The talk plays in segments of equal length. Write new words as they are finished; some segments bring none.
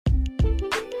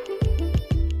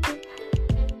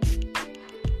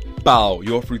Bow,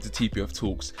 you're through to TPF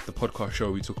Talks, the podcast show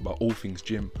where we talk about all things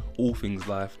gym, all things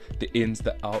life, the ins,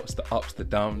 the outs, the ups, the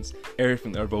downs,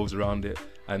 everything that revolves around it,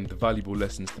 and the valuable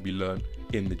lessons to be learned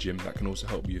in the gym that can also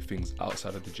help you with things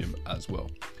outside of the gym as well.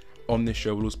 On this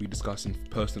show, we'll also be discussing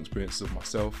personal experiences of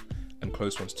myself and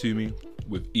close ones to me,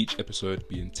 with each episode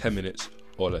being 10 minutes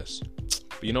or less.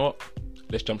 But you know what?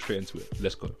 Let's jump straight into it.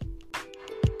 Let's go.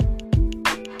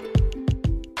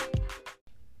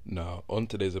 Now, on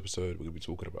today's episode, we're going to be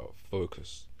talking about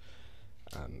focus.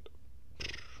 And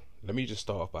let me just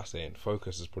start off by saying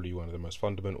focus is probably one of the most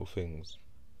fundamental things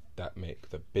that make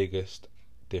the biggest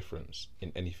difference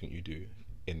in anything you do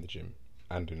in the gym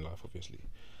and in life, obviously.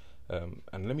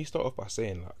 And let me start off by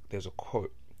saying, there's a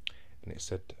quote, and it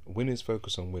said, "Winners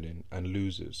focus on winning and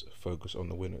losers focus on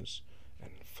the winners."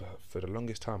 And for the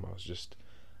longest time,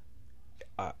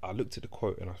 I looked at the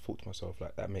quote and I thought to myself,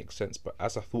 that makes sense. But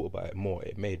as I thought about it more,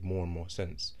 it made more and more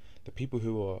sense. The people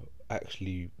who are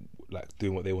actually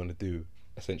doing what they want to do,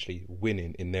 essentially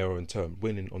winning on their own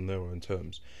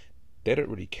terms, they don't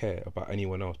really care about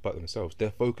anyone else but themselves. They're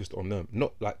focused on them.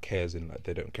 Not cares in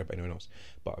they don't care about anyone else.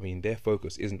 But I mean, their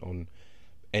focus isn't on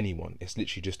anyone. It's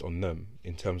literally just on them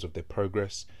in terms of their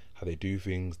progress, how they do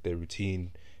things, their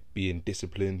routine, being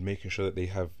disciplined, making sure that they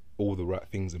have all the right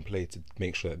things in play to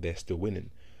make sure that they're still winning.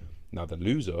 Now, the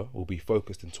loser will be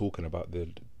focused and talking about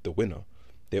the winner.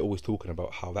 They're always talking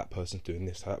about how that person's doing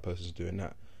this, how that person's doing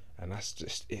that. And that's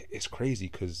just, it's crazy,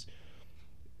 because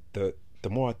the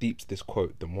more I deeped this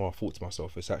quote, the more I thought to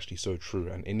myself, it's actually so true.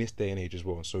 And in this day and age as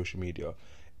well, on social media,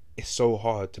 it's so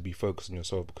hard to be focused on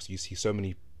yourself, because you see so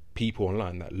many people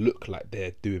online that look like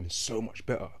they're doing so much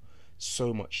better.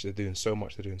 They're doing so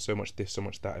much this, so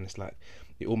much that, and it's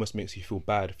it almost makes you feel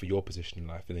bad for your position in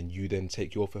life, and then you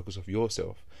take your focus off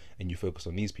yourself and you focus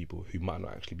on these people who might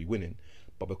not actually be winning,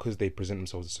 but because they present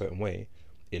themselves a certain way,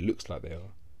 it looks like they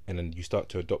are, and then you start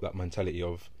to adopt that mentality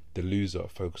of the loser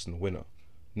focused on the winner.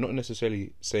 Not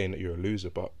necessarily saying that you're a loser,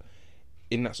 but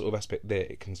in that sort of aspect there,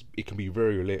 it can be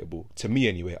very relatable to me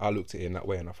anyway. I looked at it in that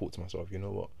way and I thought to myself, you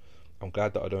know what, I'm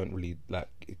glad that I don't really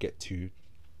get too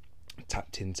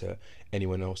tapped into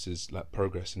anyone else's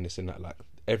progress and this and that.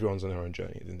 Everyone's on their own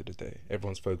journey at the end of the day.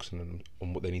 Everyone's focusing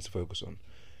on what they need to focus on.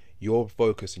 Your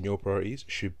focus and your priorities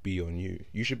should be on you.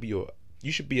 You should be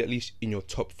at least in your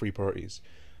top 3 priorities.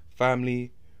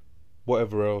 Family,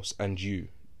 whatever else, and you.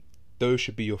 Those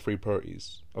should be your 3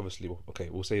 priorities. Obviously,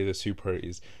 we'll say there's 2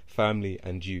 priorities. Family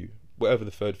and you. Whatever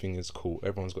the third thing is, cool.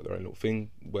 Everyone's got their own little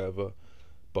thing, whatever.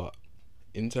 But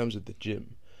in terms of the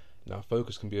gym, now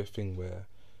focus can be a thing where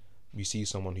you see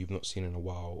someone who you've not seen in a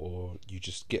while, or you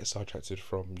just get sidetracked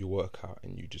from your workout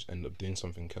and you just end up doing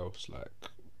something else.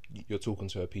 You're talking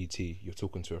to a PT, you're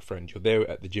talking to a friend, you're there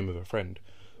at the gym with a friend,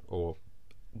 or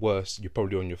worse, you're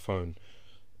probably on your phone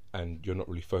and you're not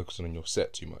really focusing on your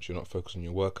set too much. You're not focusing on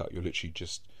your workout. You're literally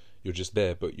you're just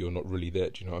there, but you're not really there.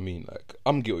 Do you know what I mean?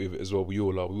 I'm guilty of it as well. We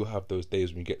all are. We all have those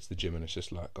days when we get to the gym and it's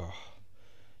just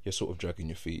you're sort of dragging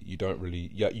your feet. You don't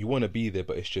really, you want to be there,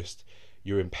 but it's just,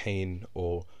 you're in pain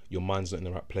or your mind's not in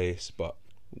the right place. But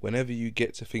whenever you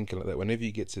get to thinking like that, whenever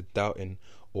you get to doubting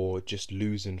or just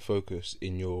losing focus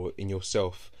in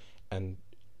yourself, and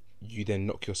you then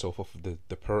knock yourself off of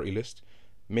the priority list,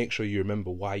 make sure you remember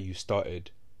why you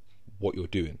started what you're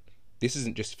doing. This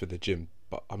isn't just for the gym,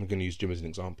 but I'm going to use gym as an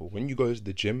example. When you go to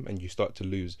the gym and you start to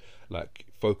lose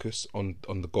focus on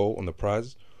the goal, on the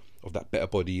prize of that better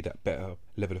body, that better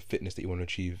level of fitness that you want to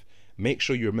achieve, make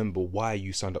sure you remember why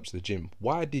you signed up to the gym.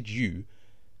 Why did you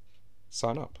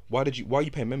sign up? Why are you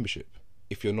paying membership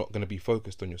if you're not going to be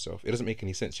focused on yourself? It doesn't make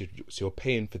any sense. So you're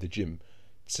paying for the gym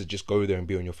to just go there and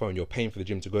be on your phone. You're paying for the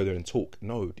gym to go there and talk.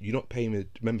 No, you're not paying the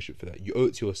membership for that. You owe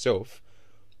it to yourself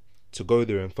to go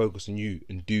there and focus on you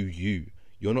and do you.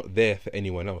 You're not there for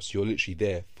anyone else. You're literally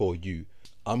there for you.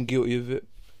 I'm guilty of it.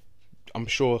 I'm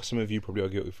sure some of you probably are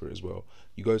guilty for it as well.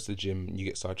 You go to the gym, you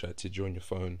get sidetracked, you're on your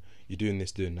phone, you're doing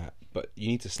this, doing that, but you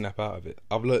need to snap out of it.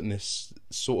 I've learned this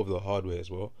sort of the hard way as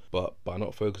well, but by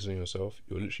not focusing on yourself,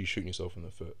 you're literally shooting yourself in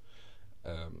the foot.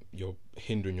 You're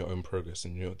hindering your own progress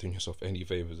and you're not doing yourself any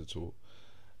favours at all.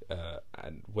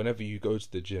 And whenever you go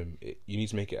to the gym, you need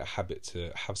to make it a habit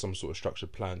to have some sort of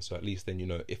structured plan, so at least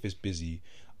then if it's busy,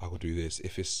 I will do this.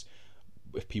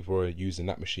 If people are using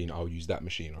that machine, I'll use that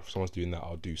machine. Or if someone's doing that,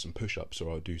 I'll do some push-ups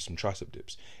or I'll do some tricep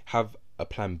dips. Have a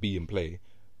plan B in play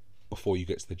before you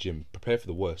get to the gym. Prepare for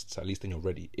the worst, so at least then you're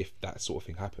ready if that sort of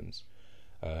thing happens.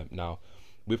 Now,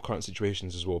 with current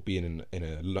situations as well, being in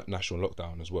a national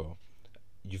lockdown as well,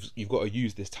 you've got to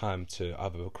use this time to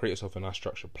either create yourself a nice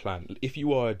structured plan. If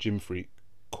you are a gym freak,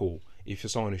 cool. If you're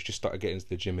someone who's just started getting into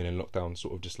the gym and then lockdown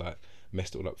sort of just like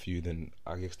messed it all up for you, then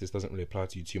I guess this doesn't really apply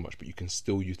to you too much, but you can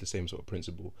still use the same sort of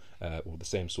principle or the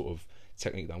same sort of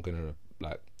technique that I'm going to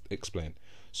like explain.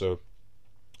 So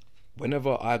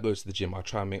whenever I go to the gym, I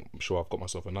try and make sure I've got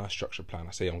myself a nice structured plan.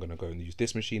 I say I'm going to go and use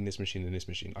this machine, and this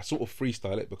machine. I sort of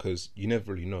freestyle it because you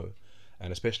never really know.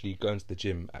 And especially going to the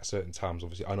gym at certain times,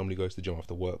 obviously I normally go to the gym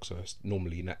after work, so it's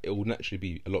normally it will naturally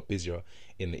be a lot busier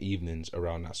in the evenings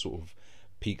around that sort of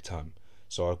peak time.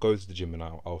 So I'll go to the gym and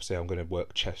I'll say I'm going to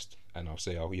work chest, and I'll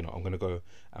say I'm going to go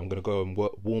and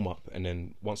warm up, and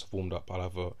then once I've warmed up, I'll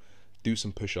either do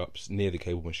some push-ups near the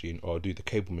cable machine, or I'll do the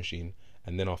cable machine,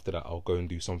 and then after that I'll go and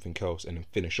do something else and then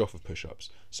finish off with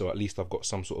push-ups. So at least I've got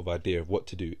some sort of idea of what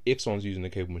to do. If someone's using the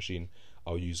cable machine,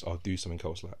 I'll do something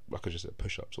else, like I just said,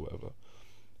 push-ups or whatever.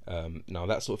 Now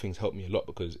that sort of things help me a lot,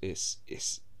 because it's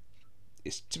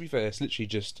to be fair, it's literally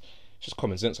just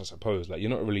common sense, I suppose. Like, you're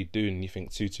not really doing anything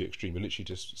too extreme. You're literally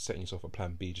just setting yourself a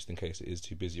plan B just in case it is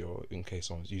too busy, or in case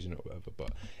someone's using it or whatever.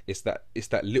 But it's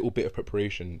that little bit of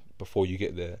preparation before you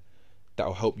get there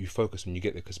that'll help you focus when you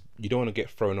get there, because you don't want to get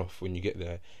thrown off when you get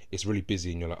there. It's really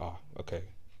busy and you're like, okay,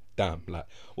 damn, like,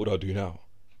 what do I do now?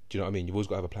 Do you know what I mean? You've always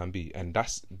got to have a plan B. And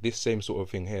that's this same sort of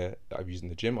thing here that I've used in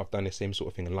the gym. I've done the same sort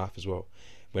of thing in life as well.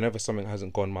 Whenever something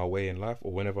hasn't gone my way in life,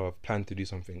 or whenever I've planned to do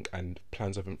something and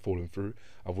plans haven't fallen through,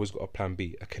 I've always got a plan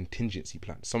B, a contingency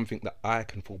plan, something that I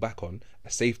can fall back on, a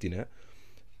safety net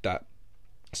that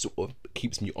sort of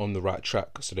keeps me on the right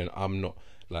track. So then I'm not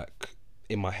like,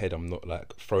 in my head, I'm not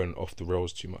like thrown off the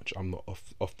rails too much. I'm not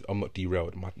I'm not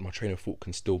derailed. My train of thought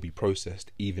can still be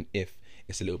processed, even if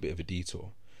it's a little bit of a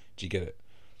detour. Do you get it?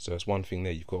 So it's one thing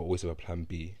there. You've got to always have a plan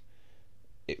B.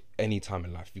 Any time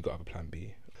in life, you've got to have a plan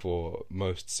B for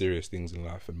most serious things in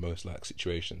life, and most like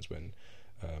situations when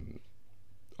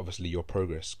obviously your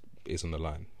progress is on the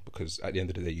line, because at the end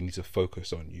of the day you need to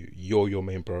focus on you. You're your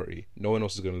main priority. No one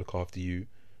else is going to look after you,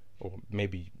 or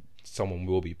maybe someone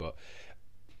will be, but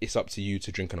it's up to you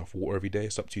to drink enough water every day.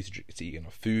 It's up to you to eat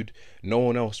enough food. No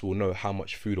one else will know how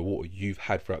much food or water you've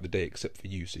had throughout the day except for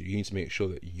you. So you need to make sure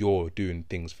that you're doing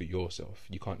things for yourself.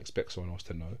 You can't expect someone else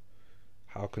to know.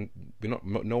 How can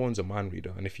no one's a mind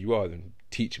reader, and if you are, then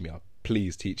teach me.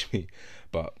 Please teach me.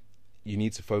 But you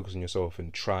need to focus on yourself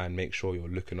and try and make sure you're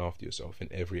looking after yourself in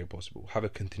every way possible. Have a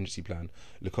contingency plan,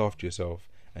 look after yourself,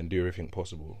 and do everything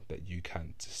possible that you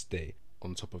can to stay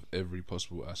on top of every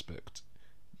possible aspect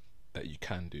that you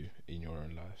can do in your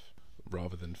own life,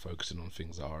 rather than focusing on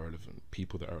things that are irrelevant,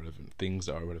 people that are irrelevant, things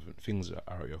that are irrelevant, things that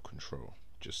are out of your control.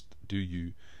 Just do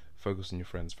you. Focus on your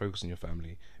friends, focus on your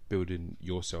family, building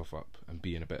yourself up and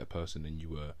being a better person than you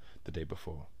were the day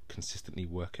before. Consistently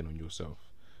working on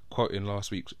yourself. Quote in last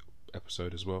week's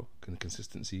episode as well,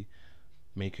 consistency,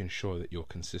 making sure that you're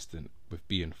consistent with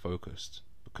being focused,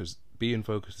 because being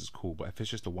focused is cool, but if it's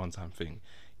just a one-time thing,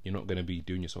 you're not going to be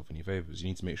doing yourself any favours. You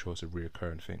need to make sure it's a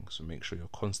reoccurring thing. So make sure you're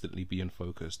constantly being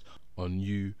focused on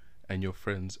you and your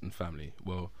friends and family.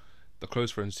 Well, the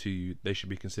close friends to you, they should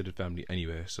be considered family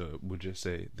anyway, so we'll just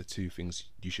say the two things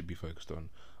you should be focused on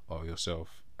are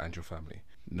yourself and your family.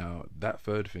 Now, that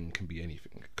third thing can be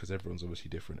anything, because everyone's obviously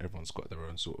different. Everyone's got their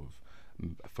own sort of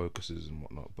focuses and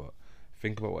whatnot, but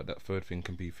think about what that third thing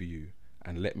can be for you,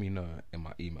 and let me know in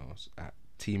my emails at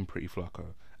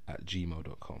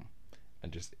teamprettyflacco@gmail.com,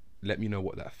 and just let me know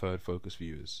what that third focus for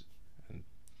you is. And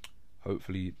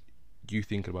hopefully you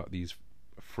thinking about these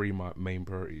three main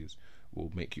priorities will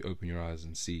make you open your eyes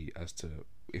and see as to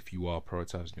if you are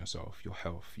prioritizing yourself, your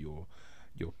health, your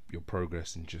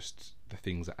progress, and just the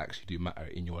things that actually do matter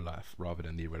in your life, rather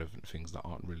than the irrelevant things that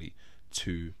aren't really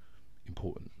too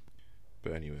important.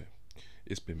 But anyway,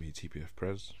 it's been me, TPF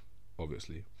Prez,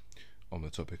 obviously, on the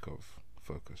topic of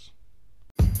focus.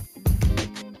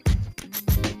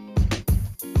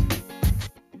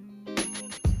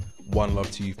 One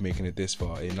love to you for making it this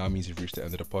far. It now means you've reached the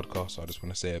end of the podcast, so I just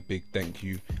want to say a big thank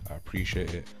you. I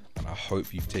appreciate it, and I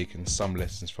hope you've taken some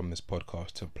lessons from this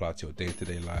podcast to apply to your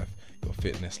day-to-day life, your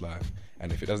fitness life.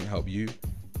 And if it doesn't help you,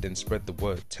 then spread the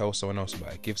word. Tell someone else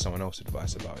about it. Give someone else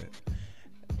advice about it.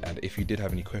 And if you did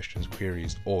have any questions,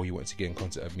 queries, or you want to get in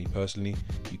contact with me personally,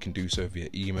 you can do so via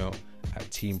email at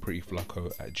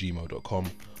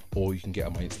teamprettyflacco@gmail.com, or you can get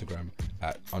on my Instagram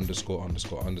at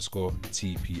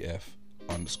 ___TPF___.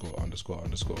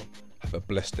 Have a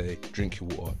blessed day, drink your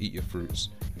water, eat your fruits,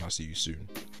 and I'll see you soon.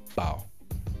 Bow.